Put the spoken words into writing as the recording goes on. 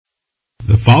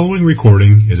The following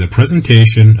recording is a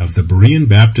presentation of the Berean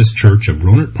Baptist Church of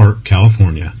Rohnert Park,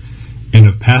 California, and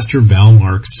of Pastor Val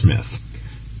Mark Smith.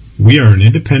 We are an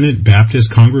independent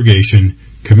Baptist congregation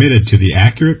committed to the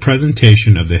accurate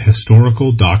presentation of the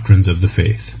historical doctrines of the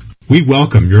faith. We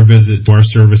welcome your visit to our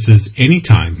services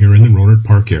anytime here in the Rohnert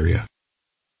Park area.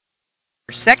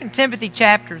 2 Timothy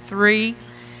chapter 3,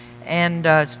 and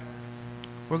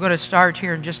we're going to start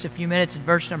here in just a few minutes at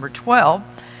verse number 12.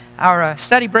 Our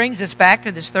study brings us back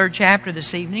to this third chapter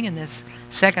this evening in this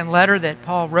second letter that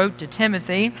Paul wrote to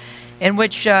Timothy, in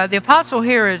which the apostle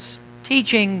here is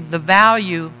teaching the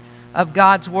value of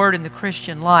God's Word in the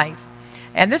Christian life.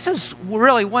 And this is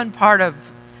really one part of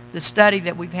the study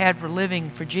that we've had for Living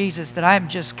for Jesus that I'm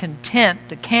just content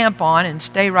to camp on and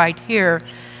stay right here,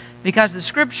 because the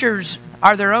Scriptures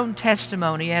are their own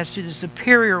testimony as to the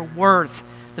superior worth,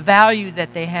 the value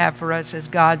that they have for us as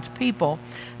God's people.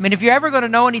 I mean, if you're ever going to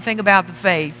know anything about the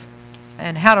faith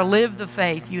and how to live the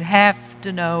faith, you have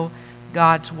to know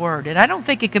God's Word. And I don't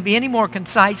think it could be any more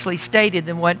concisely stated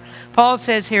than what Paul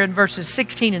says here in verses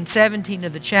 16 and 17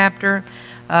 of the chapter.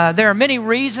 There are many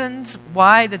reasons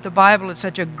why that the Bible is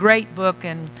such a great book,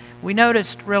 and we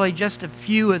noticed really just a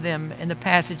few of them in the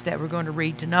passage that we're going to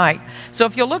read tonight. So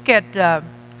if you'll look at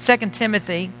 2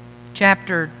 Timothy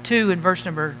chapter 2 and verse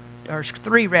number, or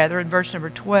 3 rather, in verse number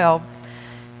 12,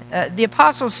 the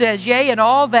apostle says, "Yea, and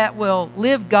all that will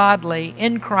live godly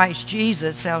in Christ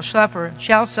Jesus shall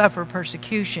suffer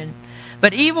persecution.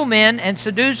 But evil men and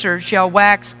seducers shall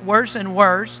wax worse and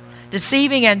worse,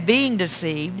 deceiving and being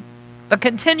deceived. But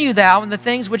continue thou in the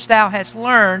things which thou hast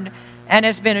learned and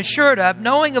hast been assured of,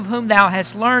 knowing of whom thou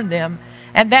hast learned them,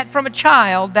 and that from a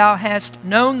child thou hast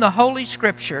known the holy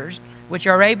Scriptures, which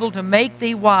are able to make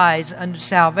thee wise unto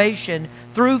salvation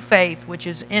through faith which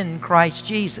is in Christ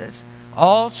Jesus.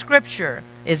 All Scripture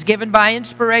is given by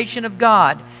inspiration of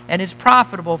God, and is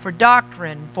profitable for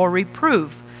doctrine, for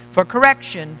reproof, for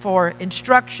correction, for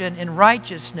instruction in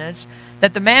righteousness,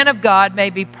 that the man of God may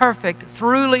be perfect,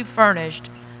 thoroughly furnished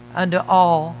unto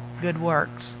all good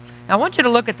works." Now I want you to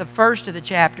look at the first of the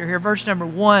chapter here, verse number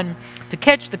 1, to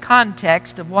catch the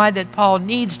context of why that Paul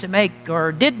needs to make,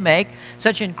 or did make,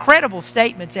 such incredible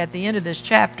statements at the end of this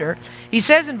chapter. He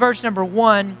says in verse number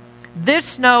 1,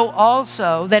 "This know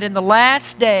also, that in the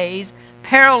last days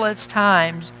perilous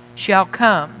times shall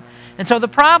come." And so the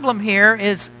problem here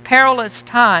is perilous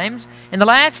times. In the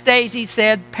last days, he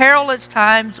said, perilous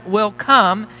times will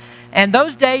come. And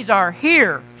those days are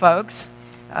here, folks.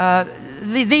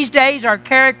 These days are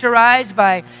characterized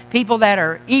by people that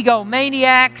are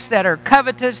egomaniacs, that are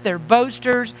covetous, they're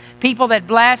boasters, people that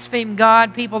blaspheme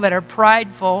God, people that are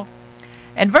prideful.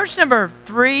 And verse number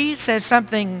 3 says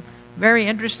something very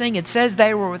interesting. It says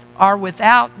they are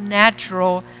without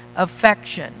natural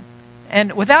affection.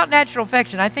 And without natural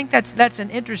affection, I think that's an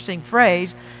interesting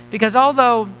phrase, because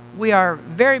although we are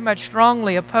very much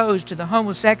strongly opposed to the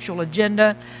homosexual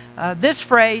agenda, this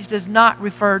phrase does not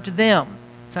refer to them.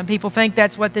 Some people think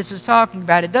that's what this is talking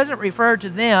about. It doesn't refer to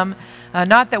them,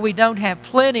 not that we don't have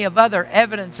plenty of other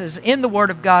evidences in the Word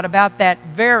of God about that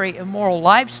very immoral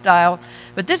lifestyle,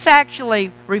 but this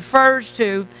actually refers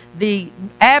to the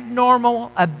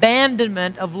abnormal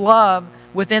abandonment of love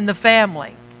within the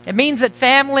family. It means that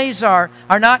families are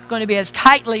not going to be as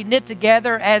tightly knit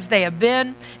together as they have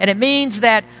been. And it means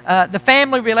that the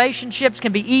family relationships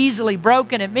can be easily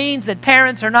broken. It means that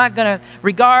parents are not going to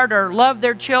regard or love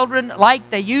their children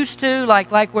like they used to,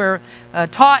 like we're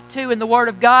taught to in the Word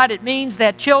of God. It means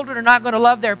that children are not going to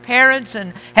love their parents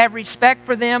and have respect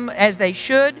for them as they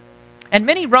should. And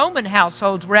many Roman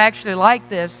households were actually like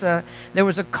this. There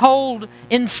was a cold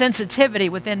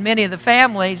insensitivity within many of the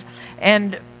families,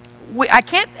 and I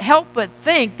can't help but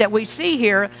think that we see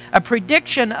here a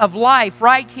prediction of life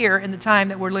right here in the time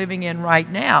that we're living in right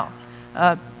now.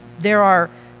 There are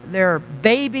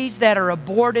babies that are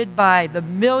aborted by the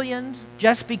millions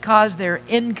just because they're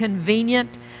inconvenient.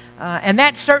 And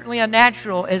that's certainly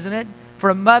unnatural, isn't it? For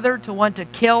a mother to want to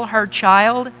kill her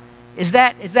child. Is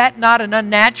that not an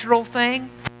unnatural thing?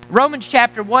 Romans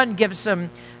chapter 1 gives some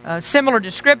similar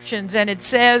descriptions, and it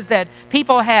says that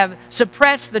people have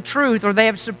suppressed the truth, or they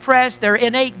have suppressed their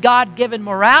innate God-given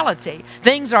morality.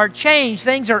 Things are changed.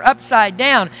 Things are upside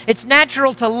down. It's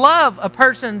natural to love a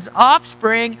person's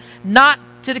offspring, not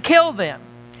to kill them.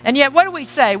 And yet, what do we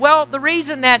say? Well, the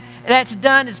reason that that's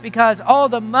done is because,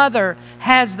 the mother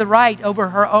has the right over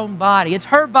her own body. It's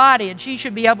her body, and she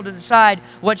should be able to decide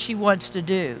what she wants to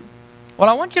do. Well,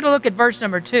 I want you to look at verse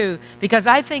number 2, because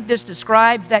I think this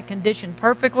describes that condition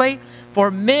perfectly.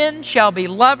 "For men shall be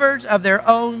lovers of their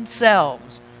own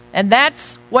selves." And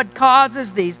that's what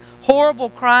causes these horrible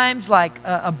crimes like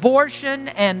abortion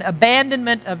and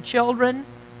abandonment of children.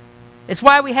 It's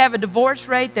why we have a divorce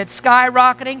rate that's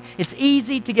skyrocketing. It's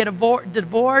easy to get a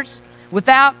divorce.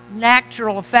 Without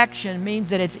natural affection means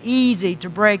that it's easy to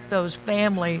break those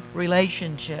family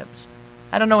relationships.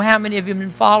 I don't know how many of you have been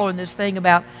following this thing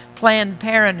about Planned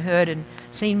Parenthood and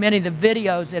seen many of the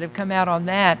videos that have come out on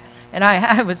that. And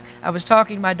I was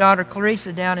talking to my daughter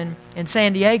Clarissa down in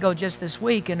San Diego just this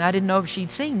week, and I didn't know if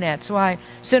she'd seen that. So I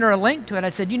sent her a link to it. I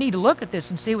said, you need to look at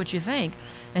this and see what you think.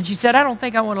 And she said, I don't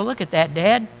think I want to look at that,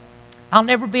 Dad. I'll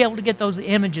never be able to get those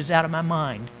images out of my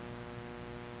mind.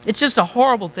 It's just a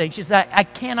horrible thing. She said, I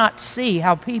cannot see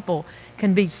how people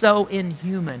can be so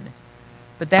inhuman.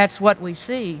 But that's what we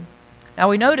see. Now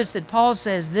we notice that Paul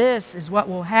says this is what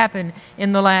will happen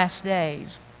in the last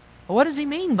days. Well, what does he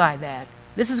mean by that?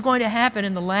 This is going to happen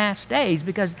in the last days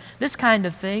because this kind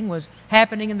of thing was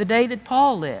happening in the day that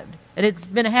Paul lived. And it's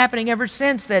been happening ever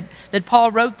since that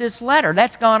Paul wrote this letter.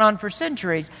 That's gone on for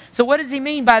centuries. So what does he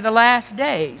mean by the last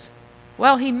days?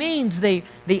 Well, he means the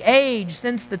age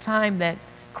since the time that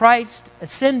Christ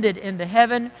ascended into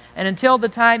heaven and until the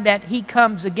time that He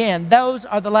comes again. Those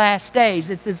are the last days.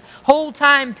 It's this whole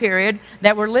time period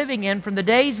that we're living in from the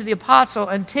days of the apostle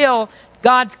until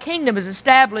God's kingdom is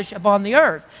established upon the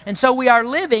earth. And so we are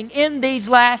living in these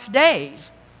last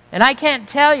days. And I can't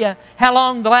tell you how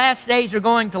long the last days are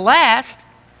going to last,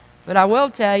 but I will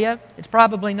tell you it's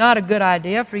probably not a good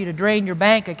idea for you to drain your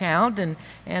bank account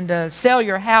and sell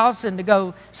your house and to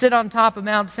go sit on top of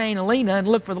Mount St. Helena and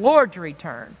look for the Lord to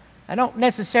return. I don't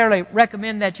necessarily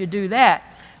recommend that you do that.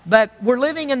 But we're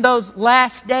living in those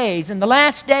last days, and the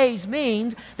last days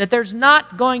means that there's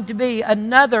not going to be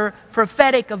another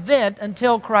prophetic event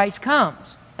until Christ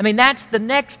comes. I mean, that's the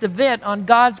next event on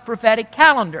God's prophetic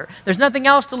calendar. There's nothing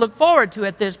else to look forward to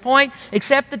at this point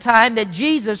except the time that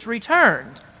Jesus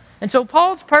returns. And so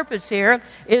Paul's purpose here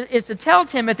is to tell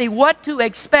Timothy what to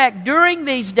expect during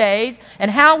these days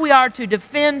and how we are to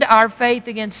defend our faith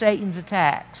against Satan's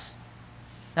attacks.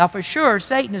 Now, for sure,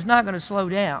 Satan is not going to slow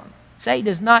down. Satan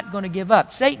is not going to give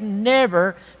up. Satan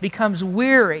never becomes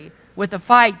weary with the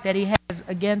fight that he has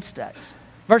against us.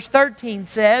 Verse 13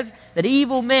 says that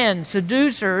evil men,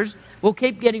 seducers, will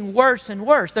keep getting worse and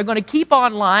worse. They're going to keep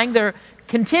on lying. They'll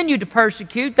continue to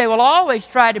persecute. They will always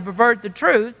try to pervert the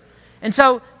truth. And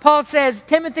so Paul says,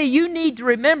 Timothy, you need to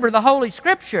remember the Holy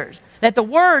Scriptures, that the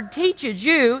Word teaches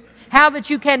you how that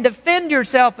you can defend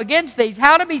yourself against these,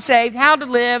 how to be saved, how to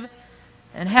live,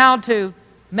 and how to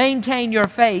maintain your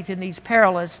faith in these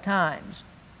perilous times.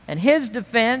 And His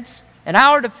defense and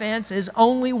our defense is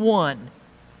only one,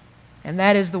 and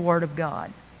that is the Word of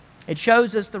God. It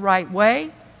shows us the right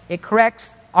way. It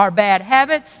corrects our bad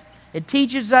habits. It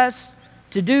teaches us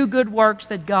to do good works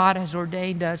that God has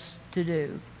ordained us to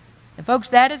do. And folks,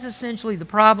 that is essentially the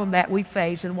problem that we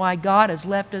face and why God has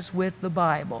left us with the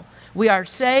Bible. We are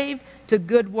saved to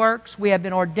good works. We have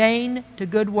been ordained to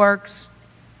good works.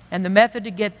 And the method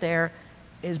to get there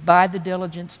is by the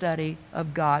diligent study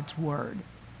of God's Word.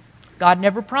 God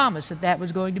never promised that that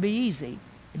was going to be easy.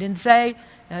 He didn't say,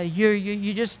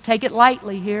 you just take it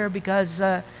lightly here because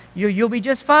you'll be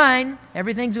just fine.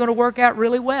 Everything's going to work out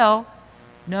really well.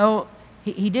 No,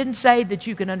 He didn't say that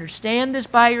you can understand this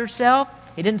by yourself.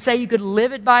 He didn't say you could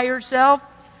live it by yourself.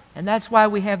 And that's why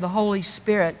we have the Holy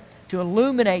Spirit to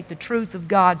illuminate the truth of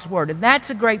God's Word. And that's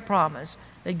a great promise,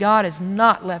 that God has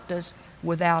not left us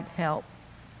without help.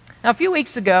 Now, a few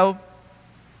weeks ago,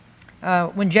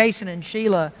 when Jason and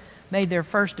Sheila made their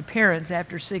first appearance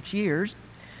after 6 years,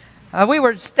 we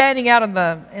were standing out in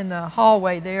the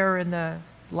hallway there in the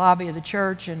lobby of the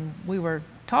church, and we were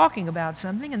talking about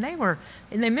something, and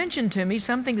they mentioned to me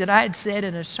something that I had said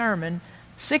in a sermon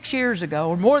 6 years ago,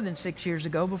 or more than 6 years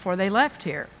ago, before they left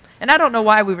here. And I don't know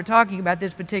why we were talking about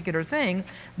this particular thing,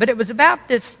 but it was about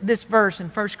this verse in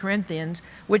 1 Corinthians,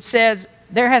 which says,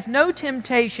 "There hath no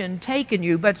temptation taken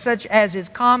you, but such as is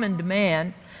common to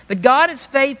man. But God is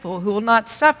faithful, who will not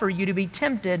suffer you to be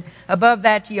tempted above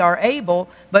that ye are able,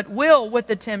 but will with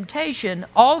the temptation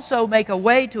also make a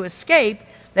way to escape,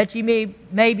 that ye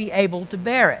may be able to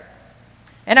bear it."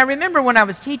 And I remember when I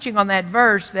was teaching on that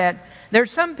verse that there are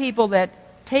some people that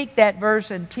take that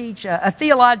verse and teach a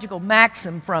theological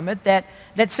maxim from it that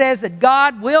says that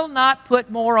God will not put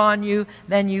more on you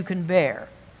than you can bear.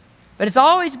 But it's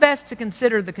always best to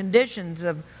consider the conditions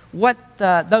of what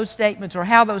those statements or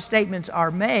how those statements are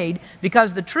made,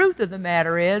 because the truth of the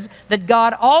matter is that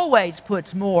God always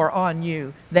puts more on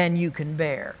you than you can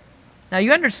bear. Now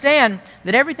you understand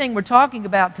that everything we're talking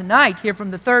about tonight here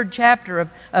from the 3rd chapter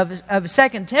of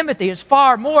 2 Timothy is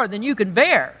far more than you can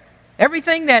bear.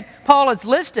 Everything that Paul has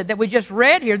listed that we just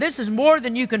read here, this is more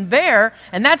than you can bear,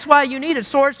 and that's why you need a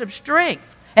source of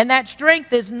strength. And that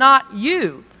strength is not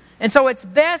you. And so it's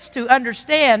best to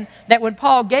understand that when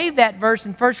Paul gave that verse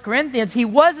in 1 Corinthians, he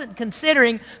wasn't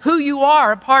considering who you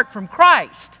are apart from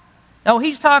Christ. No,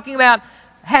 he's talking about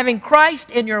having Christ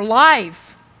in your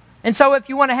life. And so if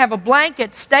you want to have a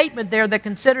blanket statement there that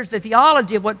considers the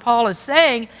theology of what Paul is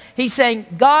saying, he's saying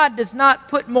God does not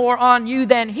put more on you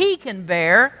than He can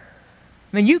bear.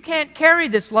 I mean, you can't carry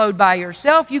this load by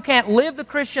yourself. You can't live the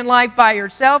Christian life by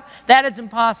yourself. That is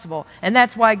impossible. And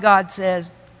that's why God says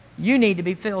you need to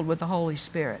be filled with the Holy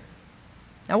Spirit.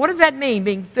 Now, what does that mean,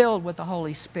 being filled with the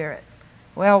Holy Spirit?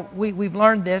 Well, we've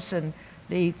learned this in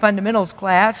the fundamentals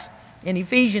class. In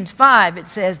Ephesians 5, it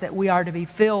says that we are to be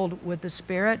filled with the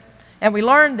Spirit. And we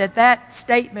learned that that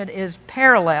statement is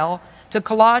parallel to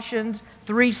Colossians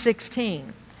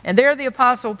 3:16. And there the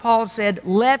Apostle Paul said,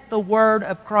 let the word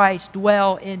of Christ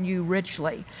dwell in you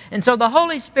richly. And so the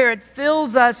Holy Spirit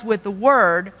fills us with the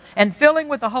Word, and filling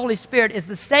with the Holy Spirit is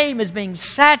the same as being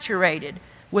saturated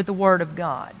with the Word of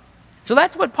God. So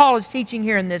that's what Paul is teaching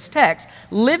here in this text.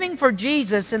 Living for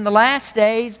Jesus in the last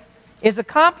days is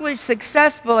accomplished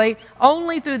successfully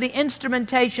only through the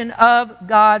instrumentation of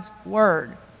God's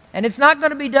Word. And it's not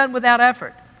going to be done without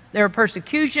effort. There are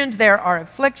persecutions, there are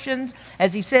afflictions.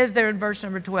 As he says there in verse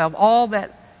number 12, all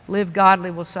that live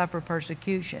godly will suffer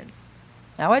persecution.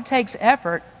 Now it takes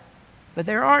effort, but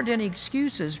there aren't any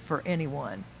excuses for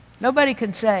anyone. Nobody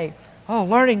can say, oh,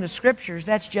 learning the Scriptures,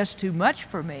 that's just too much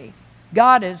for me.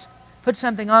 God has put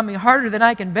something on me harder than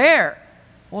I can bear.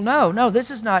 Well, no,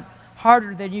 this is not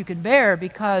harder than you can bear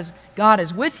because God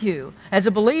is with you. As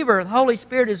a believer, the Holy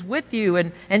Spirit is with you.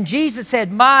 And Jesus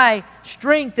said, my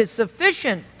strength is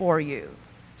sufficient for you.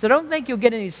 So don't think you'll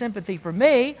get any sympathy from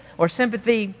me or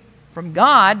sympathy from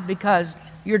God because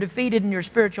you're defeated in your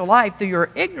spiritual life through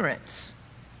your ignorance.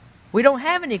 We don't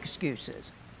have any excuses.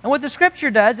 And what the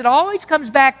Scripture does, it always comes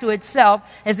back to itself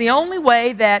as the only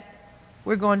way that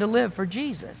we're going to live for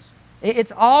Jesus.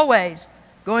 It's always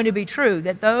going to be true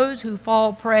that those who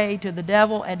fall prey to the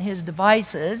devil and his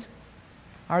devices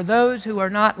are those who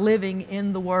are not living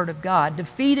in the Word of God.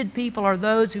 Defeated people are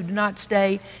those who do not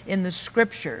stay in the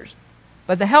Scriptures.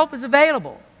 But the help is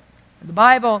available. The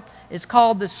Bible is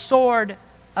called the sword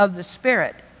of the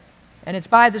Spirit. And it's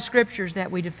by the Scriptures that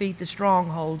we defeat the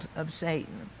strongholds of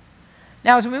Satan.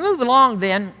 Now, as we move along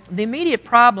then, the immediate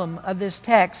problem of this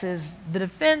text is the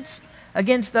defense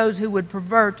against those who would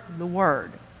pervert the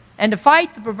Word. And to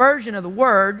fight the perversion of the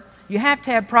Word, you have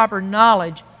to have proper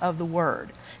knowledge of the Word.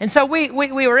 And so we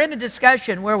were in a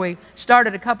discussion where we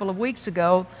started a couple of weeks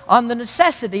ago on the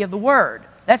necessity of the Word.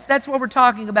 That's what we're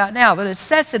talking about now, the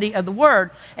necessity of the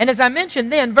Word. And as I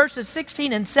mentioned then, verses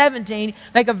 16 and 17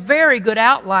 make a very good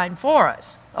outline for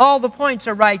us. All the points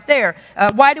are right there.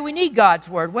 Why do we need God's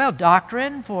Word? Well,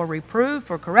 doctrine, for reproof,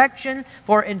 for correction,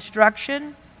 for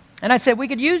instruction. And I said we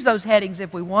could use those headings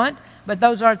if we want, but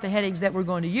those aren't the headings that we're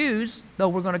going to use, though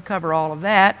we're going to cover all of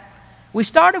that. We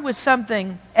started with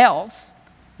something else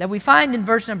that we find in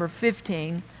verse number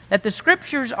 15, that the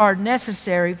Scriptures are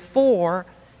necessary for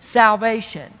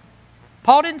salvation.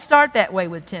 Paul didn't start that way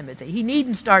with Timothy. He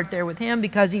needn't start there with him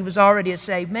because he was already a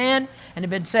saved man and had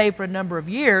been saved for a number of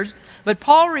years. But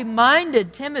Paul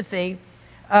reminded Timothy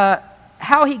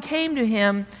how he came to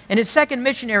him in his second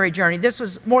missionary journey. This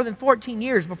was more than 14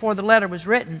 years before the letter was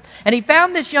written. And he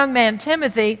found this young man,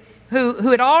 Timothy, who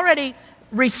had already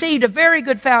received a very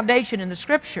good foundation in the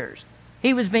Scriptures.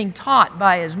 He was being taught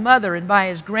by his mother and by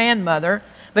his grandmother.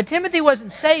 But Timothy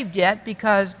wasn't saved yet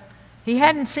because he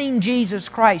hadn't seen Jesus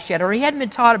Christ yet, or he hadn't been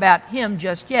taught about Him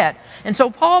just yet. And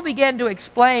so Paul began to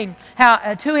explain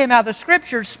to him how the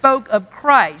Scriptures spoke of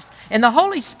Christ. And the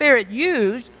Holy Spirit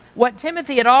used what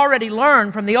Timothy had already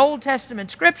learned from the Old Testament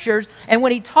Scriptures, and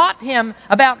when he taught him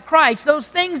about Christ, those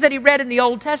things that he read in the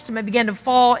Old Testament began to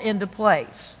fall into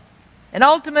place. And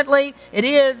ultimately, it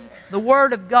is the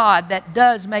Word of God that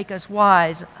does make us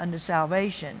wise unto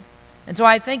salvation. And so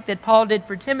I think that Paul did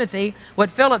for Timothy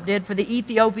what Philip did for the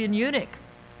Ethiopian eunuch.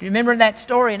 Do you remember that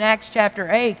story in Acts chapter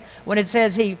 8 when it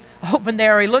says he opened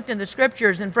there, he looked in the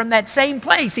Scriptures, and from that same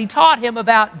place he taught him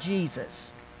about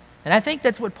Jesus. And I think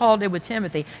that's what Paul did with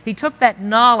Timothy. He took that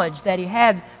knowledge that he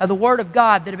had of the Word of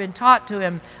God that had been taught to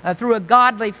him through a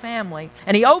godly family,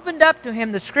 and he opened up to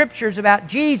him the Scriptures about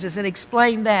Jesus and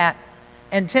explained that,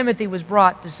 and Timothy was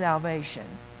brought to salvation.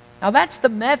 Now that's the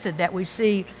method that we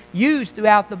see used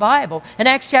throughout the Bible. In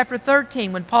Acts chapter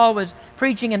 13, when Paul was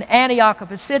preaching in Antioch of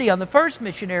Pisidia on the first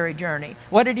missionary journey,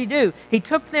 what did he do? He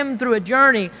took them through a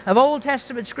journey of Old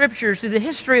Testament Scriptures through the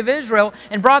history of Israel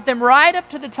and brought them right up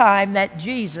to the time that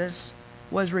Jesus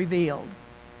was revealed.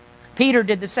 Peter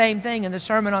did the same thing in the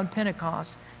Sermon on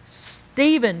Pentecost.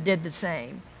 Stephen did the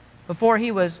same before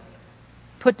he was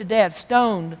put to death,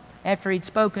 stoned after he'd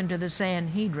spoken to the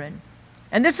Sanhedrin.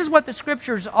 And this is what the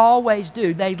Scriptures always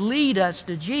do. They lead us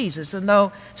to Jesus.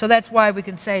 So that's why we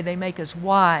can say they make us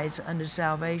wise unto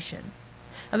salvation.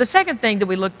 Now the second thing that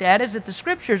we looked at is that the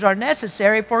Scriptures are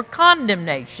necessary for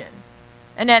condemnation.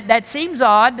 And that seems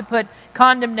odd to put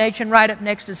condemnation right up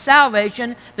next to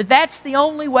salvation, but that's the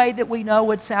only way that we know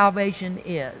what salvation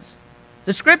is.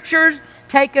 The Scriptures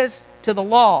take us to the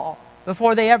law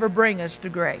before they ever bring us to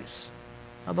grace.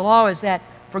 Now the law is that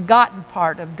forgotten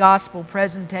part of gospel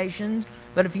presentations,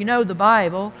 but if you know the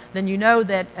Bible, then you know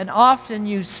that an often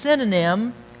used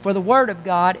synonym for the Word of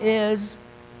God is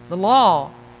the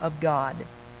law of God.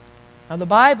 Now the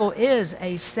Bible is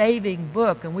a saving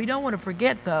book, and we don't want to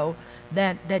forget, though,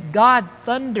 that God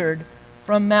thundered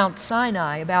from Mount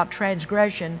Sinai about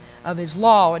transgression of His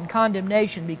law and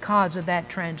condemnation because of that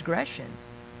transgression.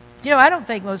 I don't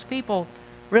think most people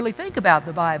really think about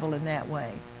the Bible in that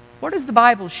way. Where does the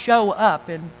Bible show up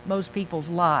in most people's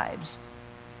lives?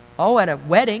 Oh, at a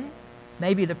wedding,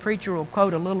 maybe the preacher will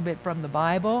quote a little bit from the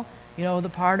Bible, the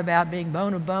part about being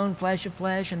bone of bone, flesh of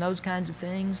flesh, and those kinds of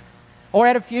things. Or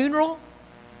at a funeral,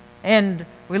 and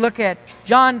we look at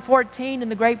John 14 and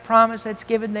the great promise that's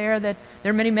given there, that there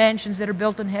are many mansions that are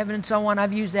built in heaven and so on.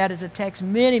 I've used that as a text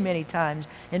many, many times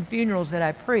in funerals that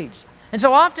I preached. And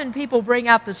so often people bring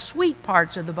out the sweet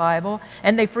parts of the Bible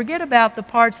and they forget about the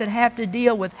parts that have to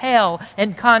deal with hell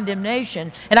and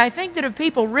condemnation. And I think that if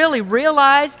people really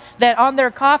realize that on their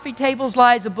coffee tables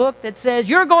lies a book that says,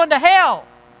 "You're going to hell,"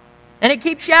 and it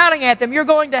keeps shouting at them, "You're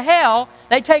going to hell,"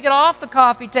 they take it off the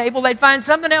coffee table, they find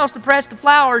something else to press the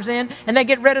flowers in, and they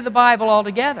get rid of the Bible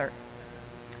altogether.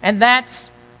 And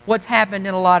that's what's happened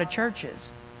in a lot of churches.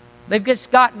 They've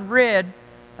just gotten rid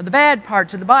of the bad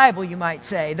parts of the Bible, you might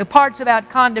say, the parts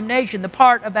about condemnation, the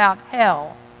part about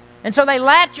hell. And so they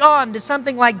latch on to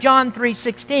something like John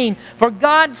 3:16, "For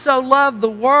God so loved the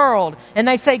world," and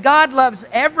they say God loves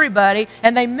everybody,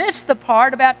 and they miss the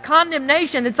part about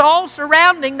condemnation. It's all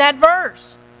surrounding that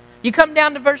verse. You come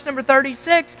down to verse number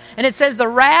 36, and it says, "The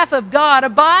wrath of God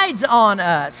abides on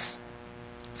us."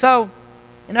 So,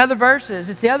 in other verses,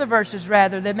 it's the other verses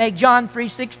rather that make John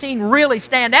 3:16 really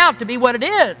stand out to be what it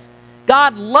is.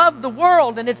 God loved the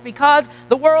world, and it's because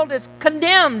the world is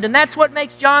condemned, and that's what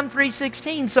makes John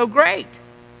 3:16 so great.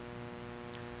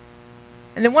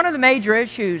 And then one of the major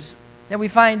issues that we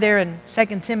find there in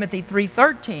 2 Timothy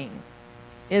 3:13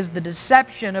 is the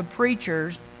deception of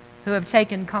preachers who have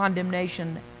taken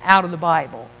condemnation out of the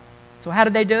Bible. So how do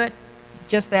they do it?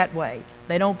 Just that way.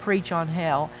 They don't preach on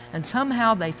hell, and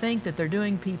somehow they think that they're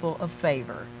doing people a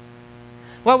favor.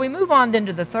 Well, we move on then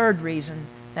to the third reason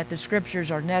that the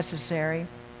Scriptures are necessary.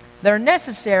 They're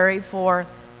necessary for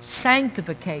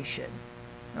sanctification.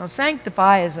 Now,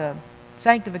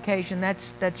 sanctification,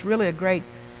 that's really a great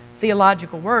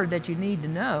theological word that you need to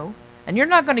know. And you're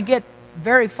not going to get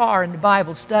very far into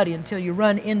Bible study until you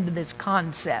run into this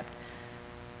concept.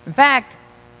 In fact,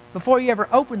 before you ever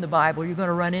open the Bible, you're going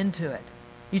to run into it.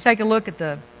 You take a look at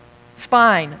the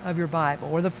spine of your Bible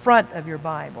or the front of your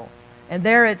Bible, and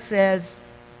there it says,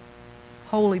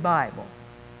 Holy Bible.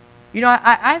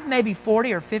 I have maybe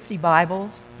 40 or 50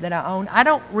 Bibles that I own. I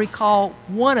don't recall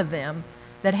one of them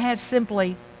that has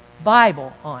simply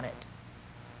Bible on it.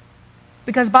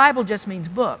 Because Bible just means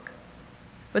book.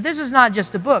 But this is not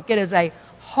just a book. It is a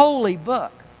holy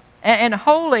book. And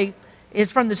holy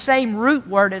is from the same root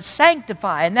word as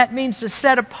sanctify, and that means to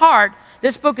set apart.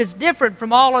 This book is different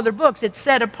from all other books. It's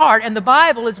set apart, and the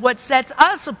Bible is what sets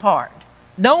us apart.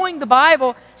 Knowing the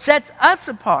Bible sets us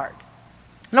apart.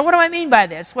 Now, what do I mean by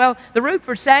this? Well, the root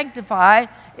for sanctify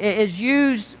is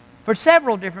used for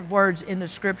several different words in the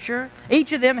Scripture.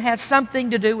 Each of them has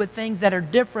something to do with things that are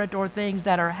different or things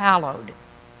that are hallowed.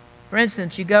 For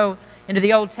instance, you go into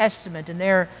the Old Testament, and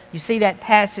there you see that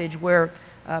passage where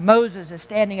Moses is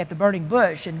standing at the burning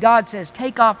bush, and God says,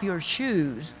 "Take off your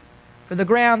shoes, for the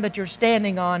ground that you're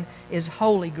standing on is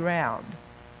holy ground."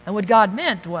 And what God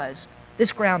meant was,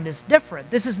 this ground is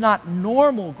different. This is not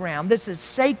normal ground. This is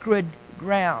sacred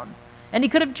ground. And He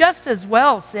could have just as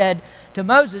well said to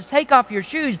Moses, "Take off your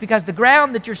shoes, because the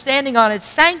ground that you're standing on is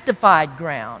sanctified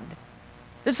ground."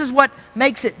 This is what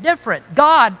makes it different.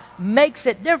 God makes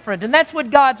it different. And that's what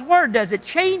God's Word does. It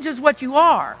changes what you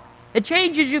are. It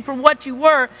changes you from what you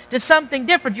were to something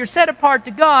different. You're set apart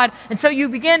to God, and so you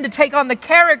begin to take on the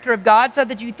character of God so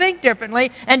that you think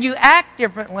differently and you act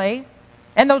differently.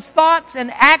 And those thoughts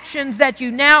and actions that you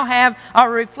now have are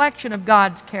a reflection of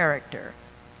God's character.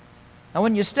 Now,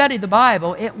 when you study the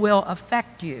Bible, it will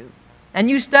affect you. and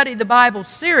you study the Bible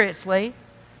seriously,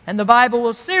 and the Bible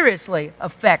will seriously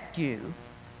affect you.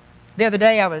 The other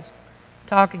day I was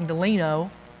talking to Lino,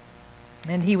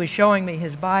 and he was showing me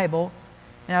his Bible,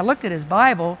 and I looked at his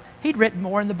Bible. He'd written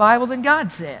more in the Bible than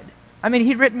God said. I mean,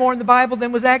 he'd written more in the Bible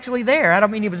than was actually there. I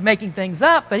don't mean he was making things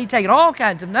up, but he'd taken all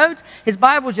kinds of notes. His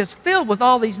Bible was just filled with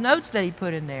all these notes that he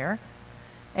put in there.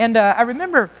 And I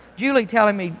remember Julie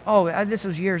telling me, this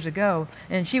was years ago,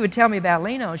 and she would tell me about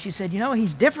Lino, and she said,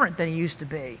 he's different than he used to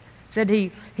be. Said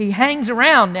he hangs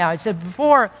around now. He said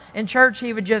before in church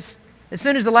he would just, as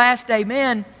soon as the last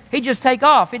amen, he'd just take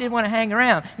off. He didn't want to hang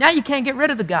around. Now you can't get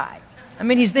rid of the guy. I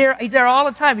mean, he's there all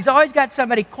the time. He's always got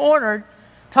somebody cornered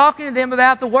talking to them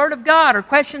about the Word of God or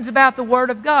questions about the Word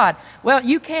of God. Well,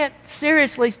 you can't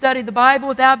seriously study the Bible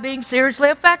without being seriously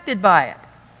affected by it.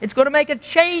 It's going to make a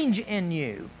change in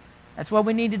you. That's what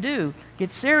we need to do.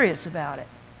 Get serious about it.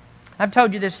 I've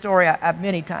told you this story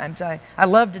many times. I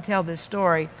love to tell this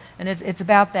story, and it's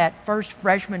about that first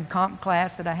freshman comp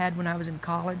class that I had when I was in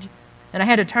college. And I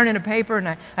had to turn in a paper,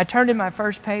 and I turned in my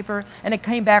first paper, and it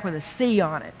came back with a C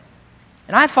on it.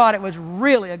 And I thought it was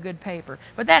really a good paper.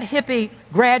 But that hippie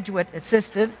graduate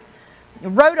assistant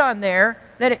wrote on there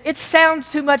that it sounds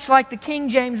too much like the King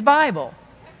James Bible.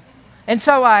 And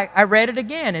so I read it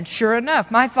again, and sure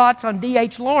enough, my thoughts on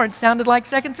D.H. Lawrence sounded like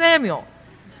 2 Samuel.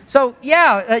 So,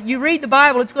 you read the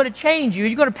Bible, it's going to change you.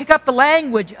 You're going to pick up the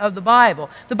language of the Bible.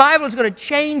 The Bible is going to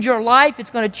change your life. It's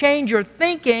going to change your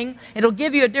thinking. It'll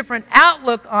give you a different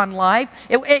outlook on life.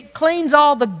 It cleans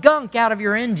all the gunk out of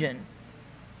your engine.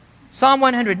 Psalm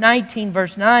 119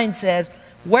 verse 9 says,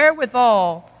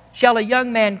 "Wherewithal shall a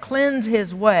young man cleanse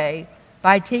his way?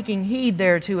 By taking heed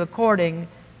thereto according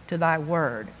to thy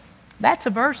word." That's a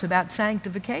verse about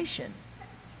sanctification.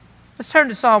 Let's turn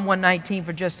to Psalm 119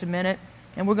 for just a minute,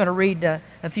 and we're going to read a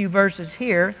few verses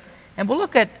here, and we'll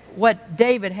look at what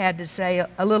David had to say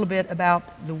a little bit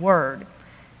about the word.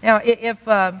 Now, if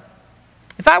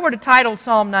I were to title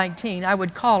Psalm 19, I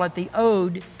would call it the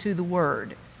Ode to the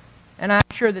Word. And I'm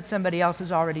sure that somebody else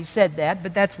has already said that,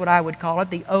 but that's what I would call it,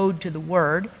 the Ode to the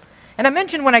Word. And I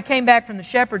mentioned when I came back from the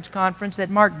Shepherd's Conference that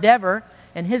Mark Dever,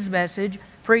 in his message,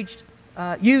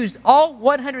 used all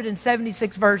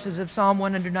 176 verses of Psalm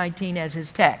 119 as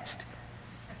his text.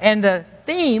 And the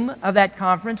theme of that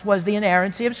conference was the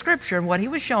inerrancy of Scripture. And what he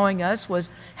was showing us was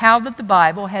how that the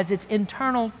Bible has its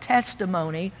internal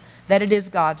testimony that it is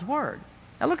God's Word.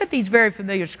 Now look at these very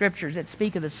familiar Scriptures that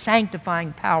speak of the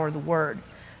sanctifying power of the Word.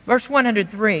 Verse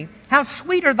 103, "How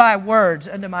sweet are thy words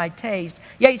unto my taste,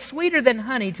 yea, sweeter than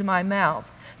honey to my mouth.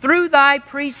 Through thy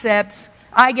precepts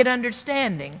I get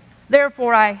understanding.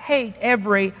 Therefore I hate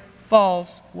every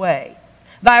false way.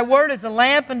 Thy word is a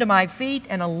lamp unto my feet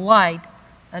and a light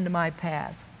unto my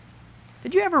path."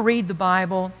 Did you ever read the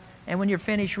Bible, and when you're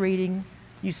finished reading,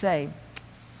 you say,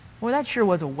 "Well, that sure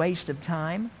was a waste of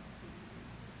time"?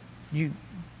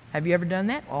 Have you ever done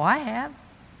that? Oh, I have.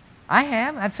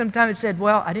 I've sometimes said,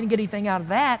 "Well, I didn't get anything out of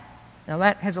that." Now,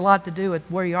 that has a lot to do with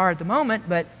where you are at the moment,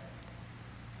 but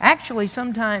actually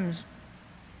sometimes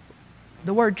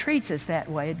the Word treats us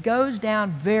that way. It goes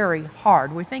down very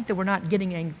hard. We think that we're not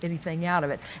getting anything out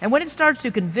of it. And when it starts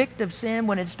to convict of sin,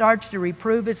 when it starts to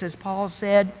reprove us, as Paul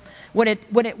said, when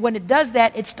it does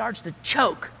that, it starts to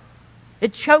choke.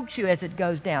 It chokes you as it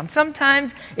goes down.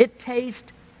 Sometimes it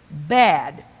tastes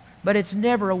bad, but it's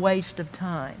never a waste of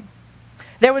time.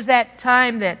 There was that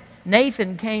time that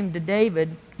Nathan came to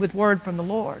David with word from the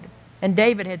Lord. And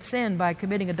David had sinned by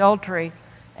committing adultery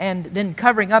and then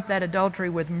covering up that adultery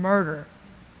with murder.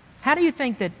 How do you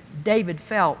think that David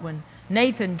felt when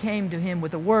Nathan came to him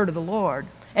with the word of the Lord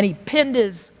and he pinned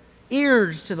his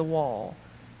ears to the wall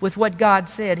with what God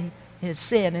said, his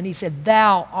sin, and he said,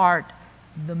 "Thou art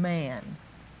the man"?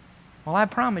 Well, I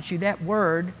promise you that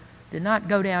word did not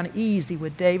go down easy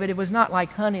with David. It was not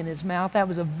like honey in his mouth. That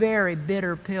was a very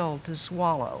bitter pill to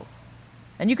swallow.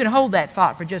 And you can hold that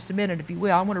thought for just a minute if you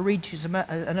will. I want to read you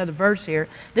another verse here.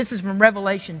 This is from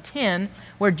Revelation 10,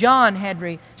 where John had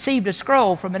received a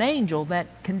scroll from an angel that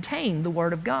contained the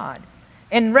Word of God.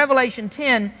 In Revelation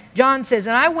 10, John says,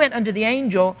 "And I went unto the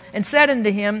angel and said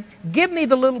unto him, Give me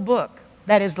the little book."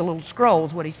 That is the little scroll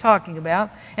is what he's talking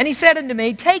about. "And he said unto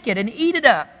me, Take it and eat it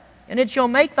up. And it shall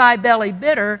make thy belly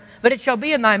bitter, but it shall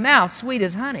be in thy mouth sweet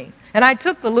as honey. And I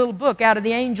took the little book out of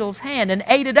the angel's hand and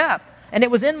ate it up. And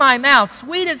it was in my mouth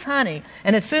sweet as honey.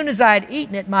 And as soon as I had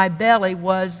eaten it, my belly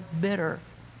was bitter."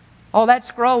 Oh, that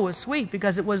scroll was sweet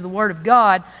because it was the Word of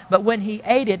God. But when he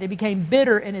ate it, it became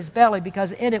bitter in his belly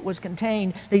because in it was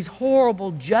contained these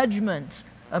horrible judgments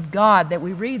of God that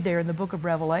we read there in the book of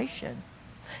Revelation.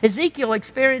 Ezekiel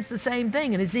experienced the same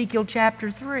thing in Ezekiel chapter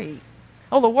 3.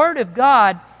 Oh, the Word of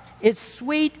God It's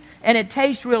sweet and it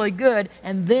tastes really good,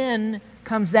 and then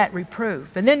comes that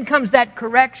reproof. And then comes that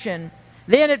correction.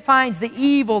 Then it finds the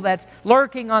evil that's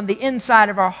lurking on the inside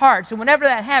of our hearts. And whenever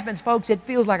that happens, folks, it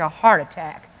feels like a heart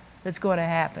attack that's going to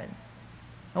happen.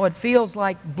 Oh, it feels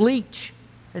like bleach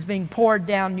is being poured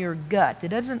down your gut. It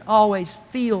doesn't always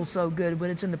feel so good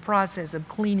when it's in the process of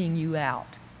cleaning you out.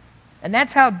 And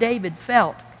that's how David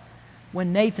felt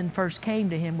when Nathan first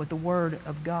came to him with the Word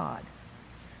of God.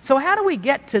 So how do we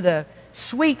get to the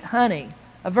sweet honey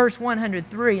of verse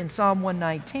 103 in Psalm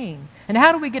 119? And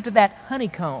how do we get to that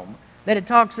honeycomb that it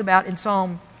talks about in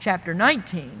Psalm chapter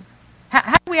 19?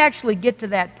 How do we actually get to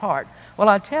that part? Well,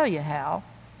 I'll tell you how.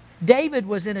 David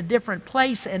was in a different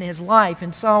place in his life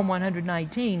in Psalm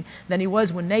 119 than he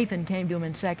was when Nathan came to him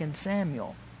in 2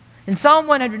 Samuel. In Psalm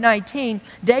 119,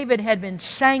 David had been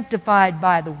sanctified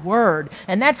by the Word.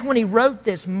 And that's when he wrote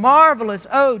this marvelous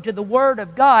ode to the Word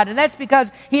of God. And that's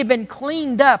because he had been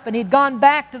cleaned up and he'd gone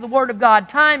back to the Word of God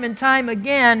time and time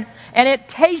again. And it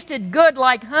tasted good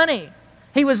like honey.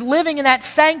 He was living in that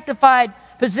sanctified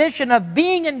position of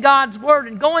being in God's Word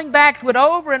and going back to it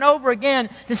over and over again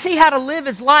to see how to live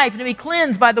his life and to be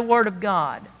cleansed by the Word of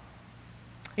God.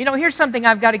 You know, here's something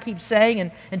I've got to keep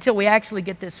saying until we actually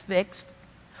get this fixed.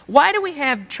 Why do we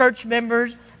have church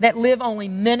members that live only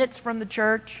minutes from the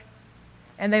church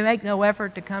and they make no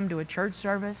effort to come to a church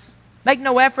service? Make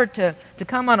no effort to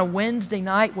come on a Wednesday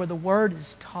night where the Word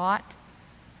is taught?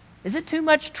 Is it too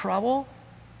much trouble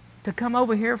to come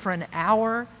over here for an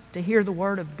hour to hear the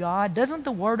Word of God? Doesn't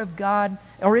the Word of God,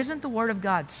 or isn't the Word of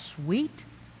God sweet?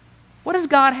 What does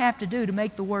God have to do to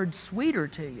make the Word sweeter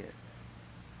to you?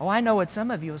 Oh, I know what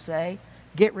some of you will say.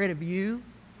 Get rid of you.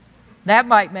 That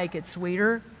might make it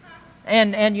sweeter.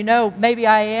 And you know, maybe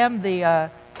I am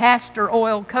the castor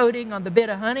oil coating on the bit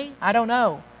of honey. I don't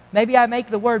know. Maybe I make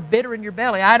the word bitter in your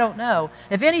belly. I don't know.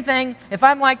 If anything, if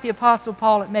I'm like the Apostle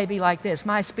Paul, it may be like this.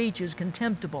 My speech is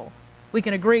contemptible. We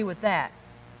can agree with that.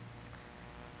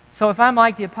 So if I'm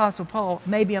like the Apostle Paul,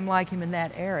 maybe I'm like him in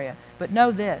that area. But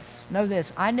know this.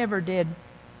 I never did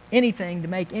anything to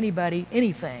make anybody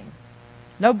anything.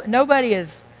 Nobody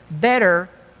is better.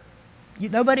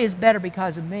 Nobody is better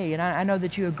because of me, and I know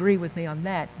that you agree with me on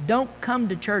that. Don't come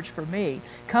to church for me.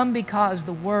 Come because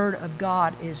the Word of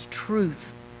God is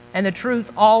truth, and the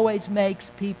truth always makes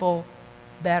people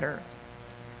better.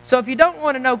 So if you don't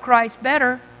want to know Christ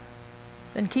better,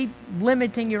 then keep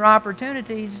limiting your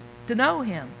opportunities to know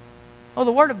Him. Oh,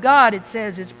 the Word of God, it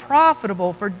says, is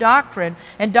profitable for doctrine,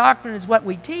 and doctrine is what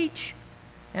we teach,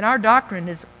 and our doctrine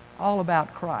is all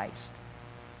about Christ.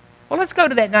 Well, let's go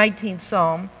to that 19th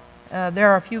Psalm.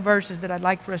 There are a few verses that I'd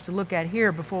like for us to look at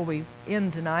here before we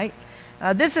end tonight.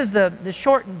 This is the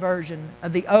shortened version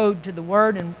of the Ode to the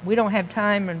Word, and we don't have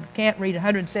time and can't read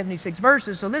 176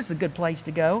 verses, so this is a good place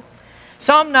to go.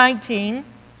 Psalm 19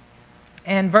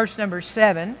 and verse number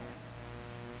 7.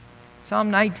 Psalm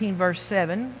 19, verse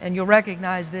 7, and you'll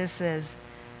recognize this as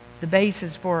the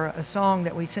basis for a song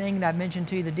that we sing that I mentioned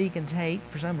to you the deacons hate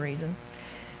for some reason.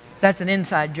 That's an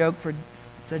inside joke for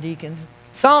the deacons.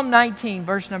 Psalm 19,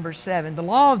 verse number 7. The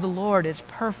law of the Lord is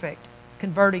perfect,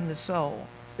 converting the soul.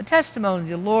 The testimony of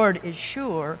the Lord is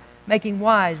sure, making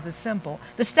wise the simple.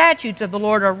 The statutes of the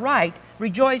Lord are right,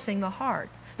 rejoicing the heart.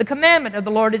 The commandment of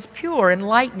the Lord is pure,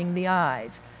 enlightening the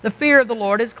eyes. The fear of the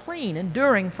Lord is clean,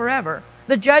 enduring forever.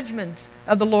 The judgments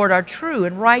of the Lord are true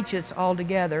and righteous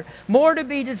altogether. More to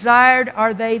be desired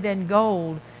are they than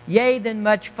gold, yea, than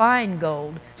much fine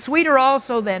gold. Sweeter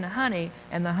also than honey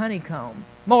and the honeycomb.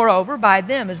 Moreover, by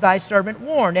them is thy servant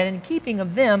warned, and in keeping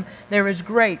of them there is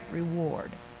great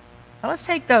reward. Now let's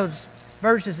take those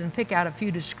verses and pick out a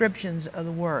few descriptions of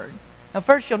the Word. Now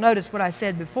first you'll notice what I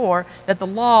said before, that the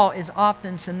law is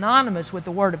often synonymous with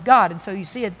the Word of God, and so you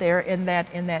see it there in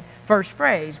that first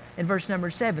phrase, in verse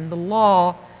number 7, the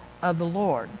law of the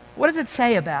Lord. What does it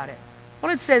say about it?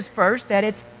 Well, it says first that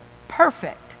it's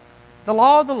perfect. The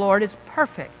law of the Lord is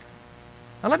perfect.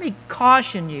 Now let me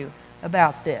caution you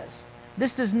about this.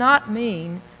 This does not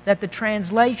mean that the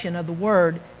translation of the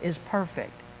Word is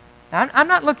perfect. Now, I'm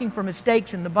not looking for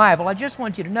mistakes in the Bible. I just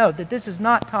want you to know that this is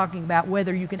not talking about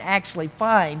whether you can actually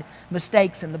find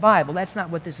mistakes in the Bible. That's not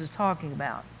what this is talking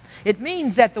about. It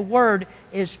means that the Word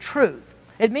is truth.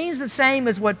 It means the same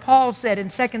as what Paul said in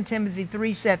 2 Timothy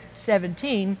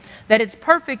 3:17, that it's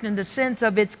perfect in the sense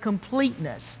of its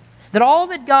completeness. That all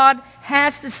that God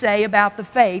has to say about the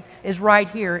faith is right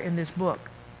here in this book.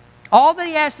 All that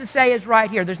He has to say is right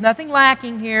here. There's nothing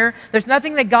lacking here. There's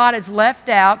nothing that God has left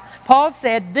out. Paul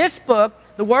said this book,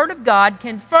 the Word of God,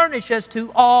 can furnish us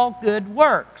to all good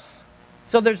works.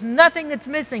 So there's nothing that's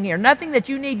missing here. Nothing that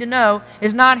you need to know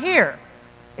is not here.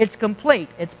 It's complete.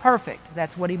 It's perfect.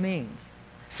 That's what he means.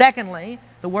 Secondly,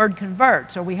 the word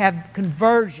converts, or we have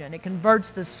conversion. It converts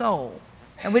the soul.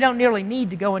 And we don't nearly need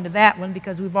to go into that one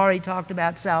because we've already talked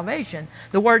about salvation.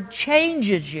 The word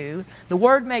changes you. The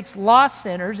word makes lost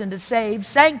sinners into saved,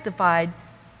 sanctified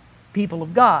people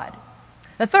of God.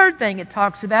 The third thing it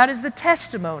talks about is the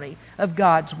testimony of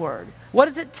God's Word. What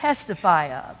does it testify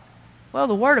of? Well,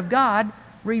 the Word of God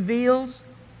reveals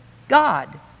God.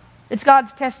 It's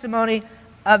God's testimony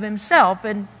of Himself,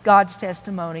 and God's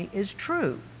testimony is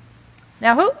true.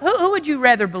 Now, who would you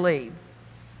rather believe?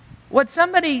 What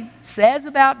somebody says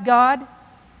about God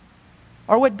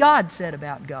or what God said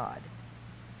about God?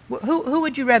 Who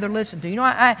would you rather listen to? You know,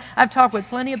 I've talked with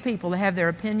plenty of people that have their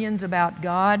opinions about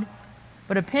God,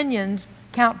 but opinions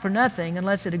count for nothing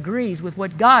unless it agrees with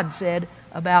what God said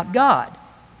about God.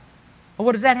 Well,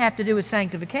 what does that have to do with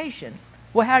sanctification?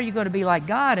 Well, how are you going to be like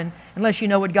God unless you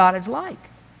know what God is like?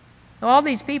 Now, all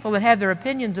these people that have their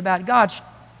opinions about God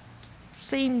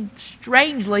seem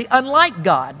strangely unlike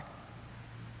God.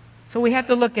 So we have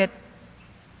to look at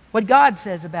what God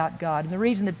says about God. And the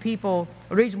reason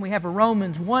we have a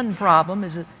Romans 1 problem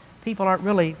is that people aren't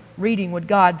really reading what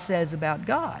God says about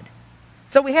God.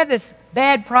 So we have this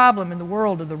bad problem in the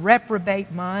world of the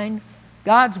reprobate mind.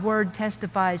 God's Word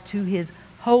testifies to His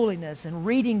holiness, and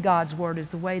reading God's Word is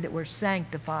the way that we're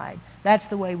sanctified. That's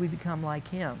the way we become like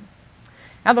Him.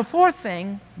 Now, the fourth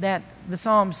thing that the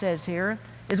psalm says here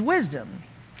is wisdom.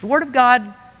 The Word of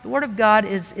God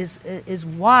is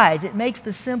wise. It makes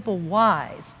the simple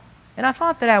wise. And I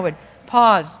thought that I would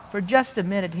pause for just a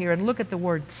minute here and look at the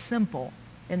word simple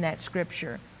in that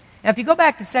Scripture. Now, if you go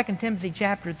back to 2 Timothy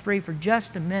chapter 3 for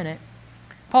just a minute,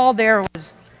 Paul there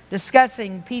was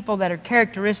discussing people that are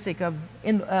characteristic of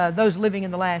those living in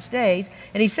the last days.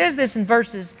 And he says this in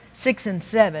verses 6 and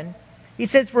 7. He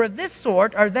says, "For of this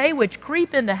sort are they which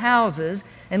creep into houses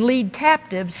and lead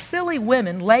captive silly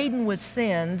women laden with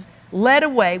sins, led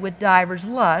away with divers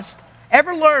lusts,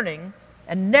 ever learning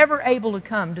and never able to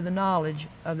come to the knowledge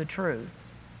of the truth."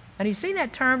 And you see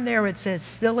that term there where it says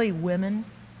silly women?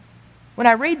 When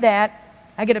I read that,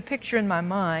 I get a picture in my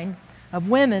mind of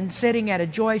women sitting at a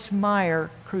Joyce Meyer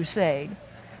crusade.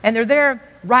 And they're there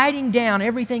writing down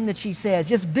everything that she says,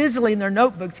 just busily in their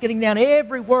notebooks, getting down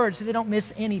every word so they don't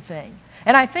miss anything.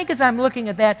 And I think as I'm looking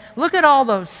at that, look at all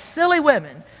those silly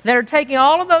women that are taking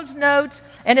all of those notes,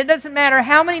 and it doesn't matter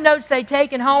how many notes they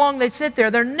take and how long they sit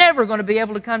there, they're never going to be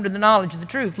able to come to the knowledge of the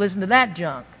truth. Listen to that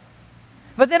junk.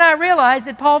 But then I realized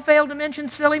that Paul failed to mention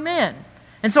silly men.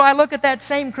 And so I look at that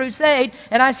same crusade,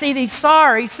 and I see these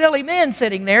sorry, silly men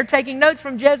sitting there taking notes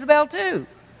from Jezebel too.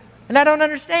 And I don't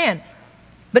understand.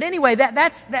 But anyway,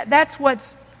 that's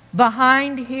what's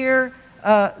behind here.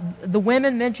 The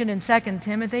women mentioned in 2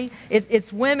 Timothy.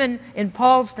 It's women in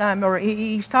Paul's time, or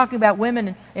he's talking about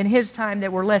women in his time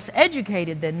that were less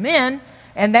educated than men.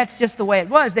 And that's just the way it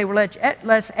was. They were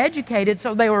less educated,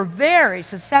 so they were very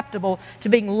susceptible to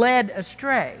being led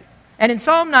astray. And in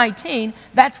Psalm 19,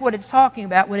 that's what it's talking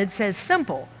about when it says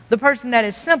simple. The person that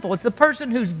is simple. It's the person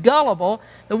who's gullible,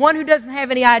 the one who doesn't have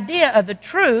any idea of the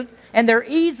truth, and they're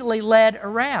easily led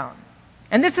around.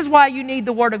 And this is why you need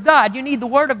the Word of God. You need the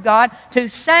Word of God to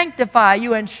sanctify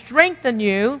you and strengthen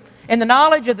you in the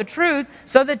knowledge of the truth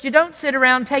so that you don't sit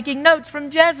around taking notes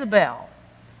from Jezebel.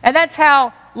 And that's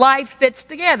how life fits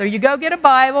together. You go get a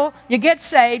Bible, you get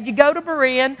saved, you go to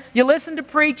Berean, you listen to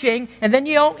preaching, and then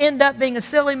you don't end up being a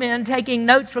silly man taking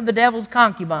notes from the devil's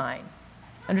concubine.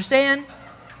 Understand?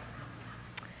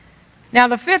 Now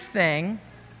the fifth thing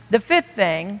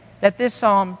that this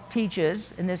psalm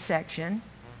teaches in this section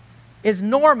is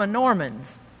Norma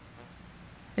Normans.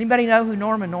 Anybody know who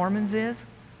Norma Normans is?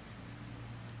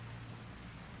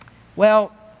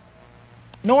 Well,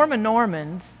 Norma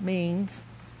Normans means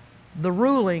the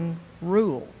ruling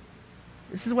rule.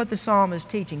 This is what the psalm is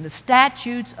teaching. The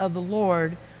statutes of the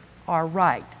Lord are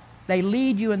right. They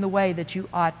lead you in the way that you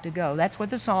ought to go. That's what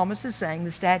the psalmist is saying.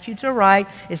 The statutes are right.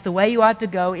 It's the way you ought to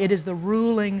go. It is the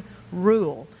ruling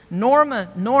rule. Norma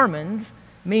Normans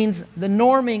means the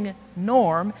norming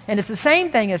norm, and it's the same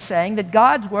thing as saying that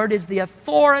God's Word is the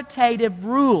authoritative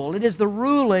rule. It is the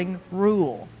ruling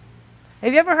rule.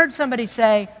 Have you ever heard somebody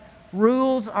say,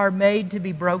 rules are made to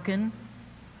be broken?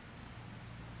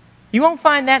 You won't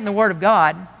find that in the Word of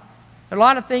God. There are a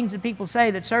lot of things that people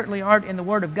say that certainly aren't in the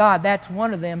Word of God. That's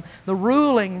one of them. The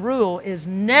ruling rule is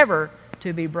never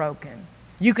to be broken.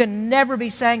 You can never be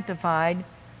sanctified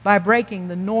by breaking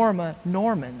the Norma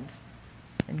Normans.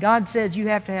 And God says you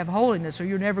have to have holiness or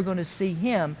you're never going to see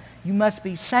Him. You must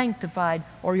be sanctified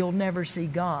or you'll never see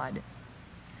God.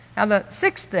 Now the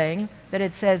sixth thing that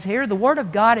it says here, the Word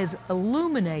of God is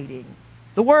illuminating.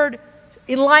 The Word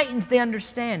enlightens the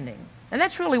understanding. And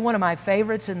that's really one of my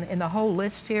favorites in the whole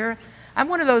list here. I'm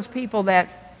one of those people that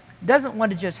doesn't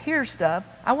want to just hear stuff.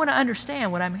 I want to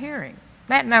understand what I'm hearing.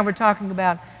 Matt and I were talking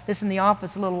about this in the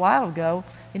office a little while ago.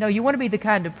 You want to be the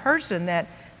kind of person that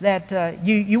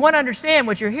you want to understand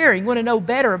what you're hearing. You want to know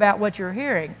better about what you're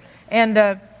hearing.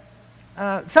 And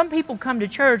some people come to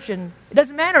church, and it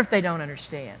doesn't matter if they don't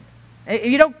understand.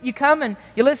 You come and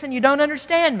you listen, you don't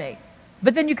understand me.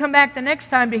 But then you come back the next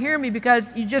time to hear me because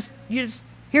you just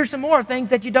hear some more things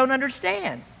that you don't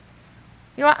understand.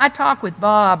 I talk with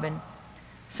Bob, and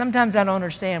sometimes I don't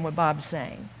understand what Bob's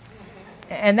saying.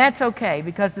 And that's okay,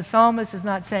 because the psalmist is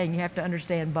not saying you have to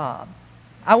understand Bob.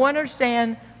 I want to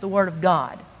understand the Word of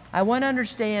God. I want to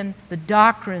understand the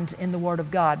doctrines in the Word of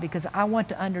God because I want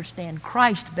to understand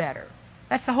Christ better.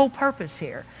 That's the whole purpose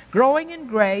here. Growing in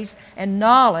grace and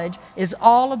knowledge is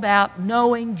all about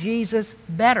knowing Jesus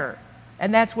better.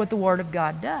 And that's what the Word of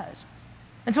God does.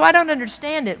 And so I don't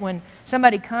understand it when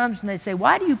somebody comes and they say,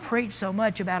 why do you preach so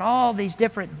much about all these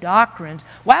different doctrines?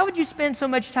 Why would you spend so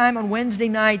much time on Wednesday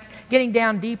nights getting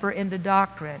down deeper into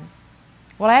doctrine?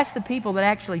 Well, ask the people that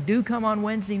actually do come on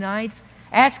Wednesday nights.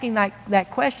 Asking that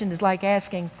question is like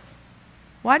asking,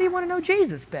 why do you want to know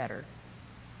Jesus better?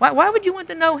 Why would you want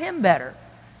to know Him better?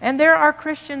 And there are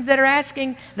Christians that are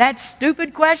asking that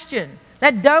stupid question,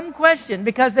 that dumb question,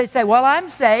 because they say, well, I'm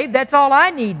saved, that's all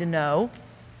I need to know.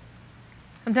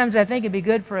 Sometimes I think it'd be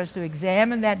good for us to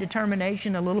examine that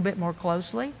determination a little bit more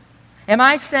closely. Am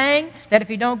I saying that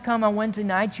if you don't come on Wednesday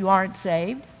nights, you aren't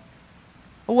saved?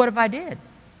 Well, what if I did?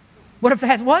 What if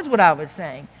that was what I was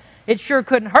saying? It sure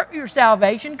couldn't hurt your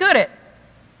salvation, could it?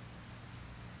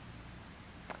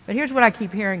 But here's what I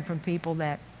keep hearing from people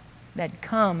that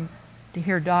come to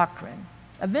hear doctrine.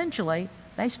 Eventually,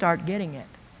 they start getting it.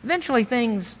 Eventually,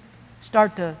 things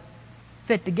start to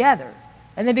fit together.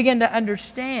 And they begin to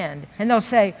understand. And they'll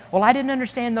say, well, I didn't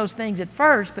understand those things at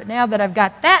first, but now that I've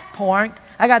got that point,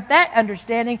 I got that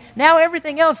understanding, now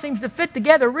everything else seems to fit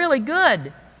together really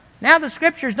good. Now the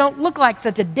Scriptures don't look like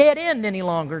such a dead end any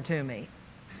longer to me.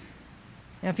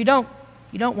 Now, if you don't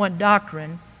want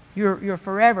doctrine, you're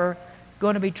forever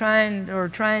going to be trying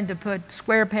to put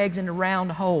square pegs into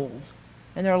round holes.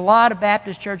 And there are a lot of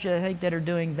Baptist churches, I think, that are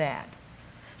doing that.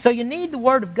 So you need the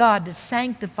Word of God to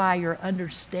sanctify your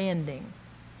understanding.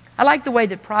 I like the way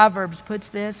that Proverbs puts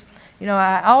this.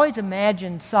 I always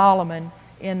imagine Solomon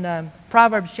in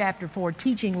Proverbs chapter 4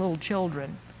 teaching little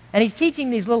children. And he's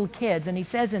teaching these little kids, and he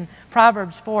says in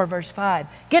Proverbs 4, verse 5,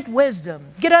 get wisdom,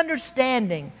 get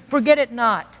understanding, forget it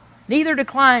not, neither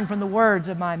decline from the words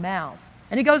of my mouth.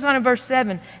 And he goes on in verse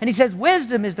 7, and he says,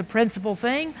 wisdom is the principal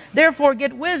thing, therefore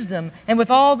get wisdom, and with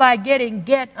all thy getting,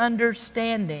 get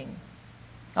understanding.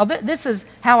 Now, this is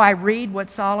how I read what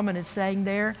Solomon is saying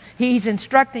there. He's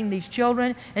instructing these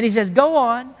children, and he says, go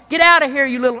on, get out of here,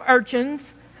 you little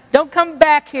urchins. Don't come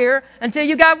back here until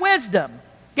you got wisdom.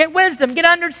 Get wisdom, get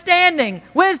understanding.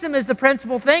 Wisdom is the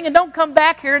principal thing, and don't come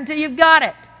back here until you've got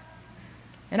it.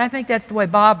 And I think that's the way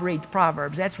Bob reads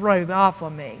Proverbs. That's right off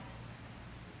on me.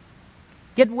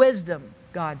 Get wisdom,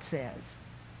 God says.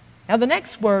 Now the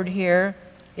next word here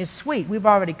is sweet. We've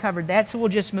already covered that, so we'll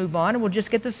just move on, and we'll just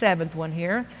get the seventh one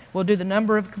here. We'll do the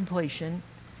number of completion.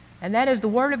 And that is the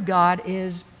Word of God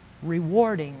is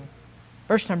rewarding.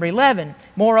 Verse number 11,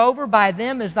 moreover, by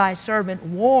them is thy servant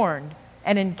warned,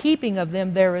 and in keeping of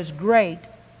them there is great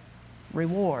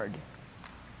reward.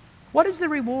 What is the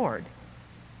reward?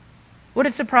 Would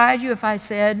it surprise you if I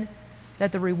said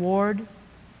that the reward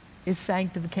is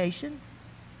sanctification?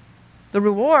 The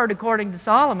reward, according to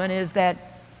Solomon, is that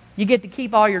you get to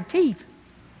keep all your teeth.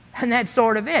 And that's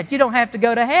sort of it. You don't have to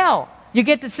go to hell. You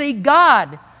get to see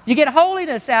God. You get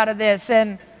holiness out of this.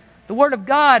 And the Word of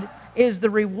God is the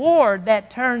reward that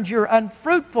turns your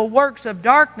unfruitful works of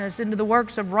darkness into the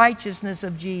works of righteousness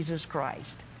of Jesus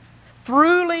Christ.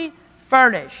 Truly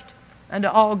furnished unto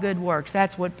all good works.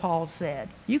 That's what Paul said.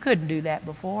 You couldn't do that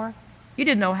before. You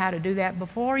didn't know how to do that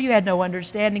before. You had no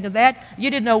understanding of that. You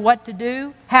didn't know what to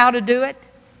do, how to do it.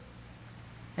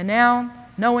 And now,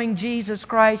 knowing Jesus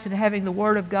Christ and having the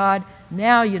Word of God,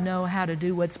 now you know how to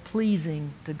do what's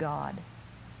pleasing to God.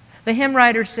 The hymn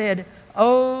writer said,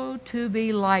 "Oh, to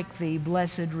be like Thee,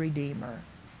 blessed Redeemer."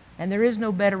 And there is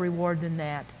no better reward than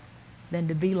that, than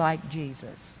to be like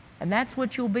Jesus. And that's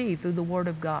what you'll be through the Word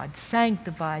of God.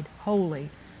 Sanctified, holy.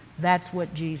 That's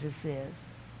what Jesus is.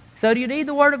 So do you need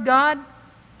the Word of God?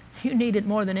 You need it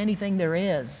more than anything there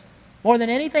is. More than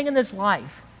anything in this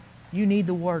life, you need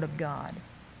the Word of God.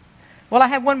 Well, I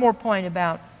have one more point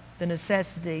about the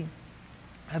necessity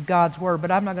of God's Word, but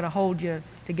I'm not going to hold you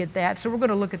to get that. So we're going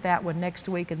to look at that one next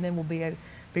week, and then we'll be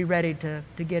be ready to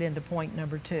get into point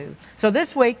number 2. So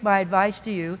this week, my advice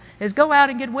to you is go out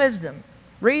and get wisdom.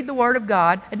 Read the Word of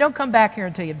God, and don't come back here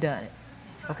until you've done it.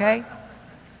 Okay?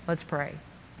 Let's pray.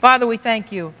 Father, we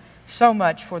thank you so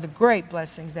much for the great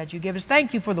blessings that you give us.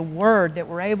 Thank you for the Word that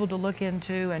we're able to look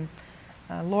into, and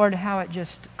Lord, how it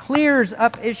just clears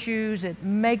up issues. It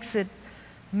makes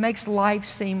life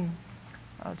seem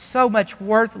so much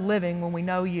worth living when we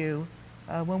know you.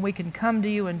 When we can come to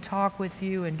you and talk with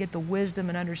you and get the wisdom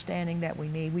and understanding that we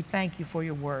need. We thank you for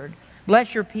your word.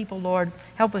 Bless your people, Lord.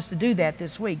 Help us to do that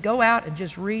this week. Go out and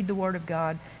just read the Word of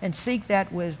God and seek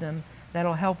that wisdom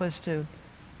that'll help us to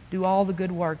do all the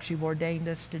good works you've ordained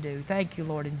us to do. Thank you,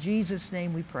 Lord. In Jesus'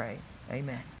 name we pray.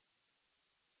 Amen.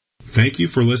 Thank you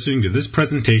for listening to this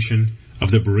presentation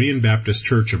of the Berean Baptist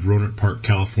Church of Rohnert Park,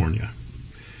 California.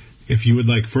 If you would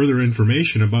like further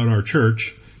information about our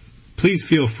church, please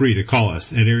feel free to call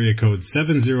us at area code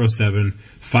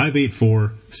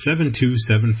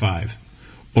 707-584-7275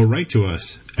 or write to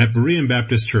us at Berean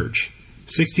Baptist Church,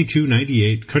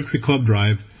 6298 Country Club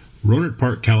Drive, Rohnert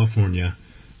Park, California,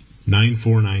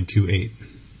 94928.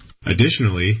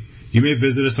 Additionally, you may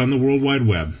visit us on the World Wide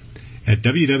Web at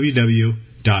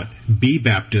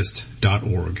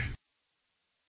www.bbaptist.org.